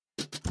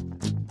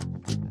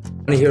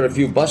To hear a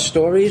few bus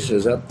stories?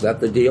 Is that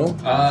the deal?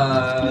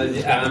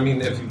 Yeah, I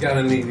mean, if you've got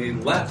any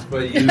left,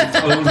 but you've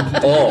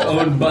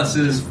owned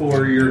buses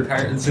for your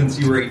entire since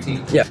you were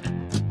 18. Yeah.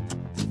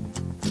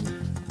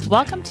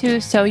 Welcome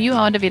to So You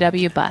Owned a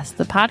VW Bus,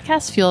 the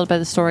podcast fueled by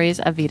the stories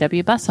of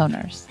VW bus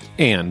owners.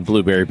 And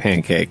blueberry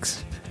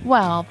pancakes.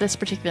 Well, this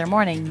particular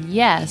morning,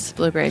 yes,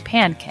 blueberry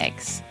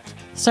pancakes.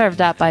 Served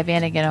up by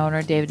Vanagon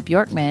owner David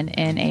Bjorkman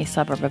in a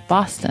suburb of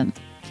Boston.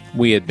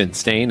 We had been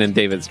staying in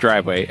David's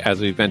driveway as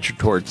we ventured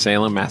toward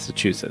Salem,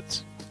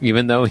 Massachusetts.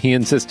 Even though he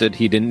insisted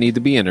he didn't need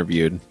to be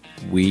interviewed,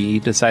 we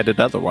decided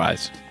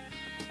otherwise.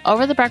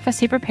 Over the breakfast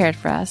he prepared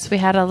for us, we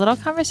had a little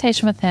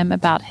conversation with him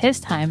about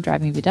his time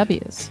driving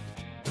VWs.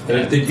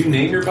 Did you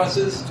name your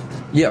buses?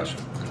 Yes.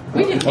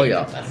 We didn't Oh,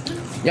 yeah.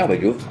 Yeah, we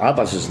do. Our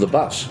bus is the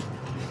bus.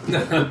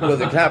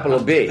 With a capital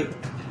B.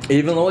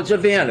 Even though it's a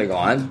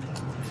Vanagon,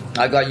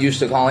 I got used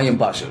to calling them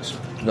buses.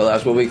 So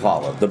that's what we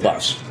call it, the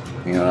bus.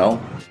 You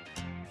know?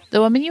 The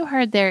woman you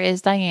heard there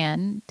is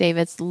Diane,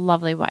 David's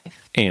lovely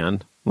wife.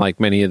 And, like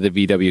many of the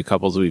VW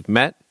couples we've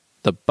met,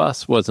 the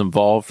bus was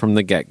involved from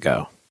the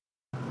get-go.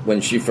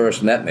 When she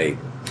first met me,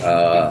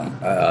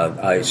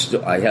 I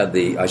still had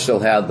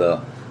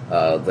the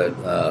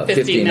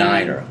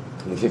 59er,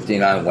 the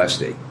 59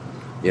 Westie,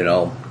 you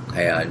know,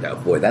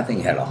 and boy, that thing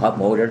had a hot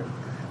motor.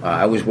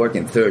 I was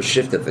working third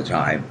shift at the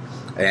time,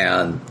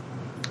 and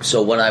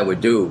so what I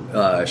would do,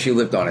 she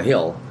lived on a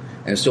hill,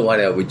 and so what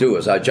I would do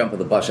is I'd jump in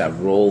the bus and I'd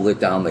roll it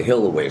down the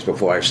hill a ways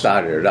before I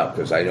started it up,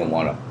 because I didn't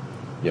want to,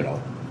 you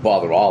know,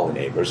 bother all the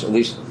neighbors, at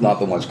least not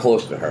the ones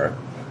close to her.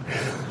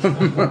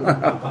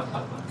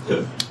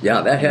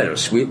 Yeah, that had a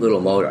sweet little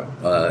motor,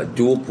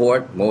 dual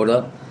port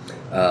motor,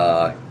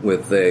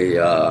 with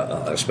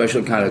a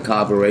special kind of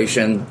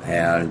carburation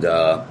and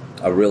a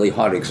really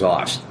hot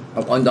exhaust.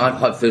 Not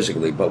hot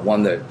physically, but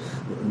one that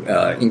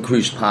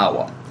increased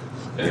power.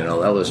 You know,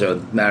 that was a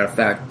matter of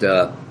fact.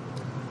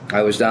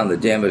 I was down the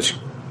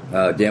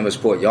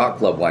Danversport Yacht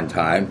Club one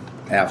time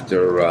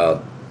after I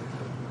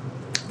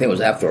think it was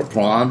after a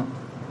prom,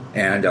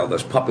 and I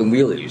was popping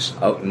wheelies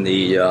out in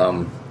the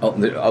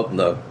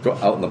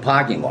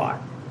parking lot,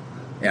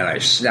 and I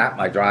snapped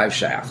my drive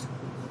shaft.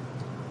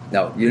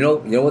 Now you know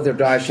what their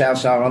drive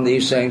shafts are on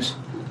these things.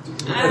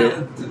 I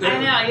know. You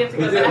have to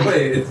go back.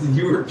 Wait,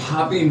 you were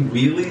popping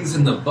wheelies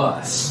in the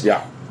bus.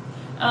 Yeah.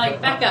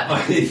 Like, back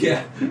up.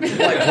 Yeah.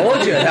 Well, I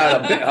told you it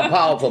had a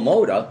powerful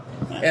motor,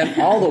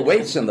 and all the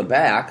weight's in the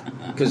back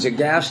because the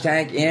gas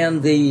tank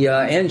and the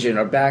engine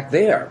are back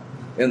there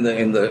in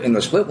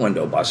the split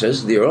window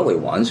buses, the early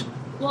ones.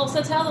 Well,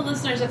 so tell the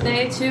listeners if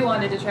they too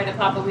wanted to try to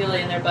pop a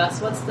wheelie in their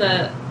bus, what's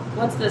the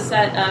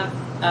set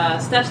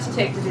of steps to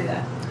take to do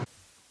that?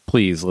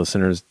 Please,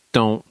 listeners,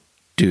 don't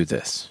do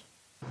this.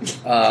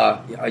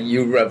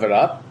 You rev it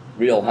up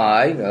real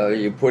high,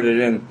 you put it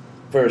in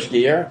first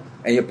gear,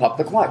 and you pop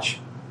the clutch.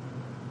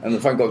 And the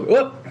front goes,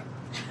 whoop, and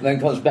then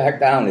comes back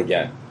down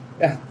again.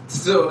 Yeah.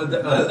 So,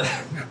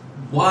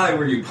 why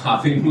were you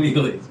popping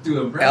wheelies?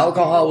 To impress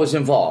Alcohol was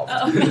involved.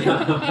 Oh.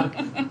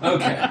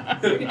 Okay.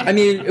 I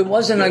mean, it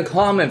wasn't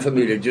uncommon for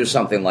me to do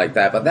something like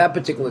that, but that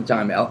particular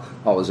time,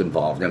 alcohol was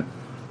involved. And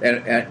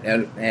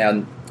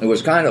it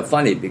was kind of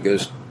funny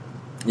because,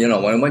 you know,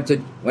 when I went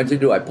to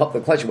do, I popped the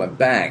clutch, it went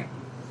bang.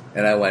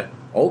 And I went,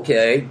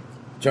 okay,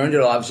 turned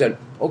it off, said,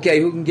 okay,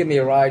 who can give me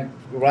a ride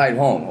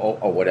home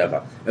or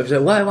whatever. I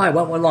said, why,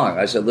 what went wrong?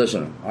 I said,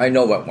 listen, I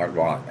know what went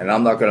wrong, and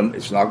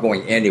it's not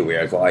going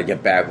anywhere until I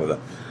get back with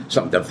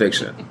something to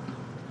fix it.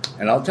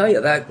 And I'll tell you,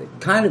 that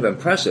kind of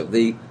impressive,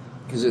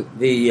 because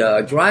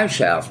the drive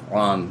shaft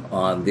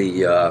on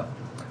the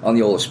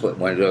old split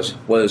windows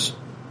was,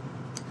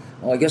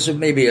 well, I guess it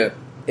may be a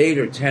 8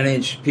 or 10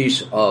 inch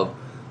piece of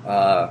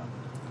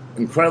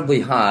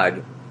incredibly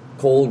hard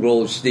cold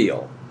rolled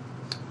steel.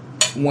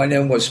 One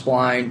end was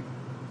splined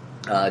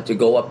to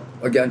go up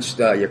against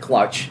your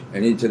clutch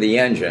and into the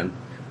engine,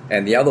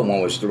 and the other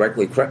one was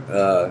directly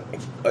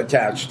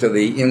attached to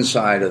the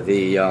inside of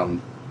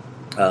your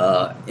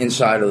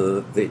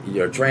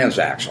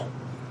transaxle.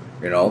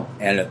 You know,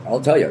 and I'll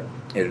tell you,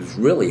 it is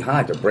really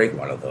hard to break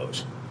one of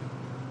those.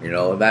 You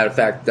know, as a matter of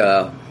fact,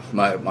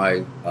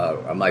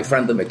 my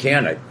friend the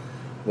mechanic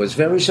was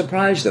very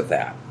surprised at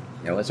that.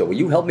 You know, I said, "Will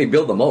you help me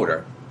build the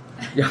motor?"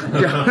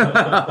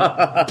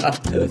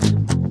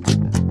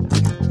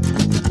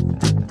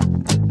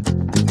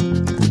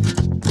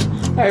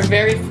 Our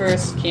very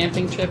first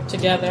camping trip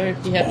together,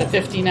 he had the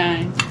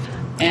 59,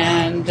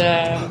 and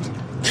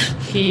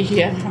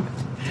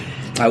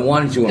I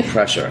wanted to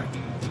impress her.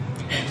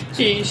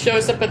 He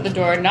shows up at the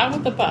door, not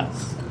with the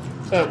bus,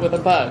 but with a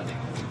bug.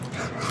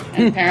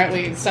 And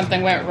apparently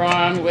something went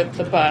wrong with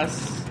the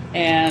bus,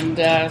 and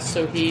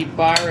so he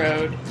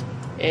borrowed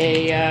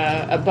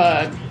a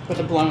bug with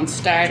a blown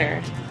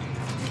starter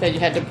that you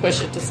had to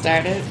push it to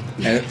start it.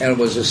 And it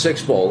was a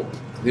 6-volt.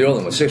 The old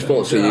one was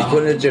 6-volt, so you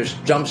couldn't just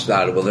jump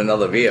start it with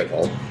another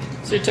vehicle.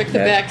 So he took the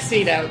back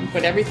seat out and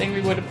put everything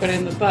we would have put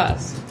in the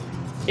bus,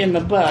 in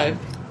the bug,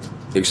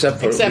 except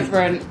for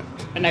an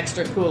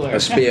extra cooler. A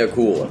spare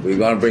cooler. We were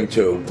going to bring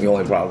 2. We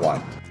only brought 1.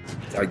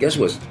 I guess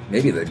it was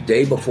maybe the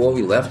day before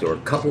we left or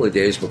a couple of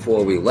days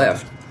before we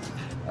left,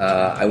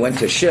 I went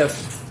to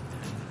shift,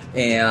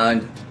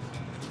 and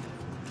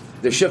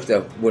the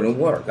shifter wouldn't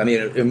work. I mean,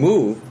 it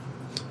moved,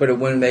 but it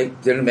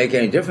didn't make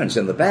any difference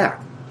in the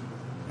back.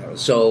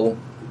 So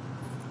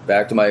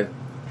back to my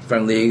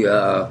friendly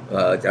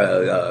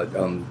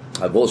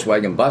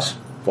Volkswagen bus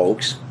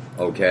folks,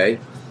 okay?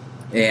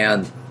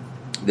 And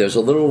there's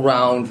a little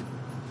round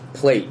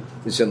plate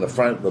that's in the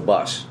front of the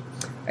bus.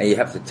 And you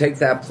have to take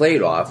that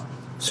plate off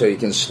so you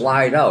can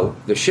slide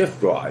out the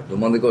shift rod, the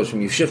one that goes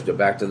from your shifter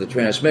back to the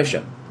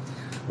transmission.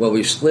 Well,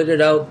 we slid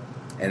it out,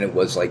 and it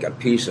was like a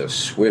piece of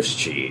Swiss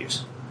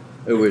cheese.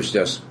 It was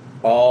just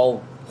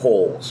all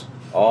holes.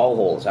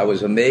 I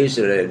was amazed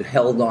that it had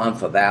held on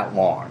for that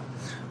long,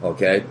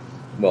 okay?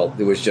 Well,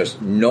 there was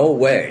just no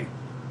way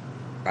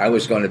we were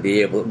going to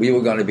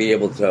be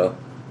able to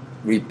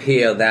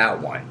repair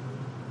that one.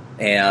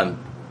 And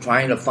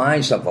trying to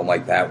find something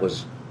like that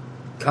was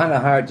kind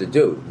of hard to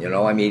do, you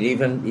know. I mean,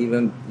 even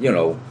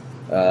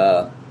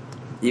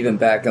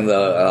back in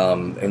the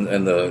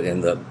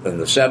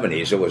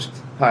 70s, it was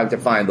hard to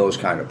find those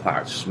kind of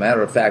parts. As a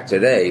matter of fact,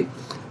 today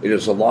it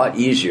is a lot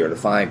easier to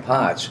find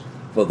parts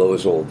for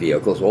those old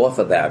vehicles, or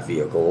for that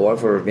vehicle, or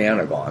for a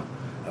Vanagon.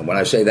 And when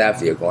I say that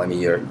vehicle, I mean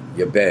your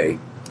Bay,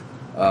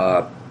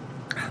 than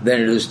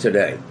it is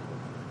today.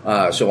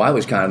 So I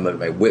was kind of at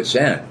my wit's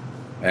end,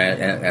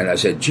 and I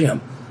said,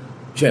 Jim,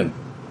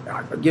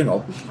 you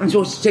know, I'm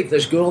supposed to take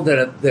this girl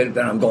that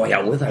I'm going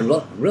out with. I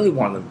really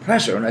want to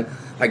impress her, and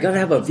I got to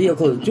have a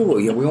vehicle to do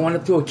it. We want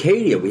to do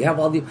Acadia. We have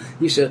all the.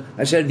 I said,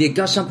 have you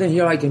got something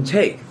here I can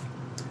take?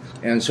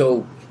 And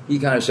so he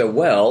kind of said,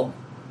 well,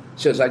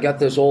 says I got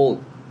this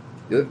old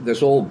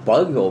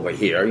Bug over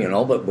here, you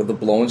know, but with a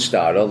blown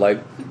starter,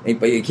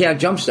 but you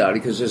can't jump start it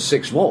because it's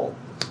 6 volt,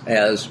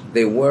 as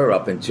they were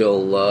up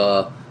until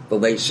the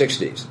late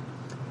 60s.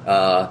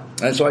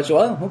 And so I said,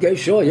 well, okay,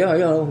 sure, yeah, you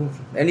know,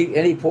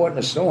 any port in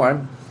a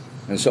storm.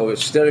 And so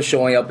instead of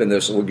showing up in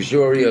this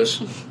luxurious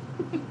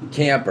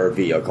camper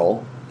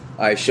vehicle,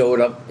 I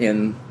showed up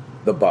in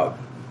the Bug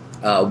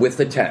with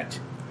the tent,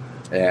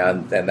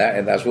 and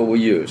that's what we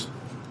used.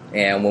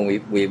 And when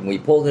we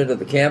pulled into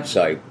the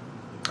campsite,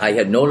 I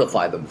had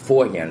notified them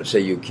beforehand to say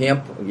you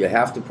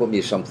have to put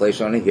me someplace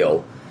on a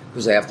hill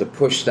because I have to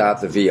push start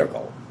the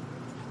vehicle.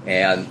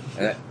 And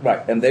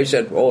they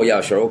said, oh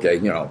yeah, sure, okay,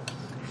 you know.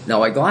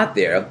 Now I got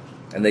there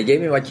and they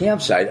gave me my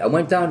campsite. I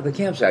went down to the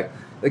campsite.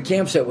 The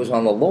campsite was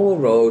on the lower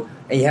road,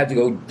 and you had to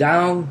go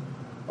down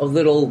a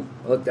little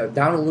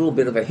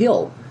bit of a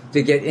hill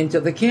to get into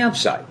the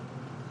campsite.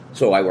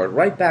 So I went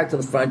right back to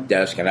the front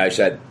desk and I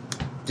said,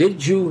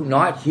 did you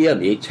not hear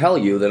me tell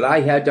you that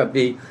I had to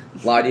be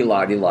la-di,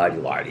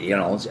 you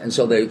know? And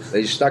so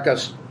they stuck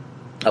us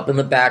up in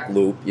the back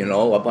loop, you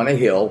know, up on a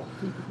hill,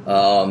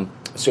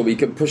 so we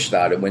could push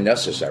start it when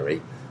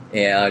necessary.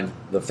 And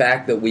the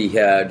fact that we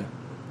had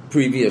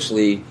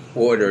previously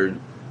ordered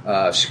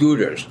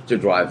scooters to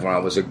drive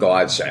around was a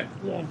godsend.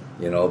 Yeah.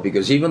 You know,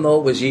 because even though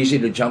it was easy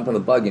to jump in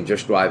the Bug and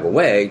just drive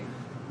away,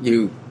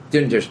 you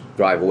didn't just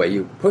drive away,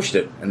 you pushed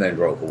it and then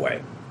drove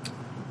away.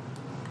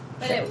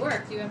 But it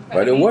worked.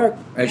 But it worked.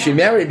 And she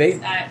married me.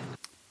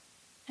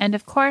 And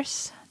of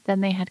course,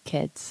 then they had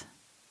kids.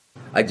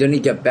 I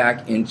didn't get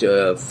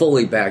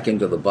fully back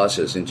into the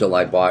buses until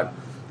I bought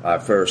our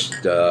first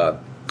Vanagon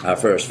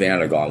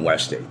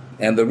Westie.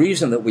 And the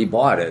reason that we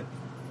bought it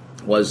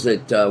was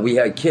that we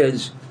had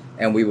kids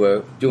and we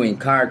were doing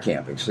car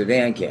camping,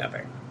 sedan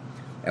camping.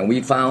 And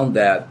we found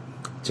that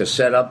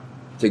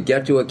to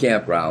get to a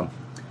campground,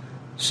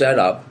 set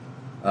up,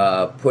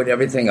 put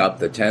everything up,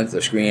 the tent,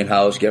 the screen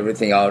house, get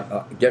everything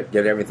out, get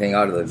everything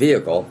out of the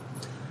vehicle,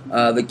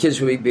 the kids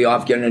would be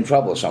off getting in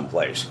trouble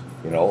someplace,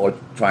 you know, or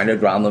trying to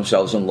drown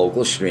themselves in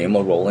local stream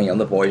or rolling in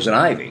the poison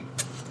ivy.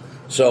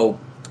 So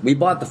we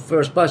bought the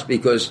first bus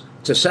because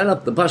to set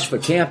up the bus for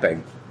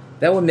camping,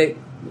 that would make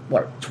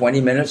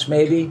 20 minutes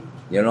maybe.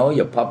 You know,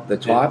 you pop the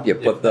top, you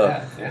put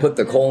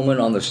the Coleman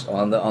on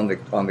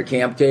the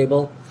camp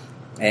table,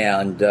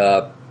 and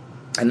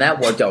that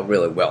worked out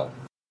really well.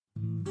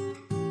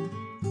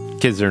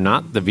 Kids or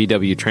not, the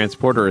VW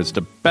Transporter is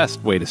the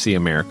best way to see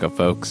America,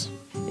 folks.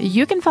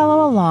 You can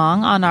follow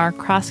along on our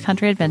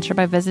cross-country adventure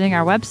by visiting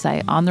our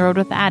website,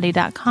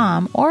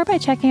 ontheroadwithaddy.com, or by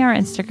checking our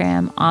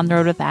Instagram,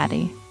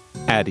 ontheroadwithaddy.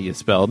 Addy is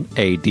spelled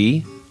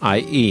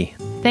A-D-I-E.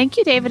 Thank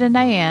you, David and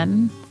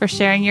Diane, for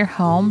sharing your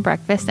home,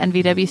 breakfast, and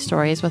VW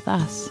stories with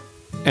us.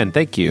 And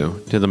thank you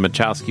to the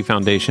Machowski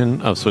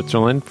Foundation of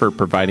Switzerland for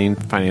providing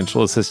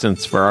financial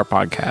assistance for our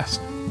podcast.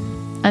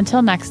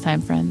 Until next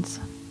time, friends.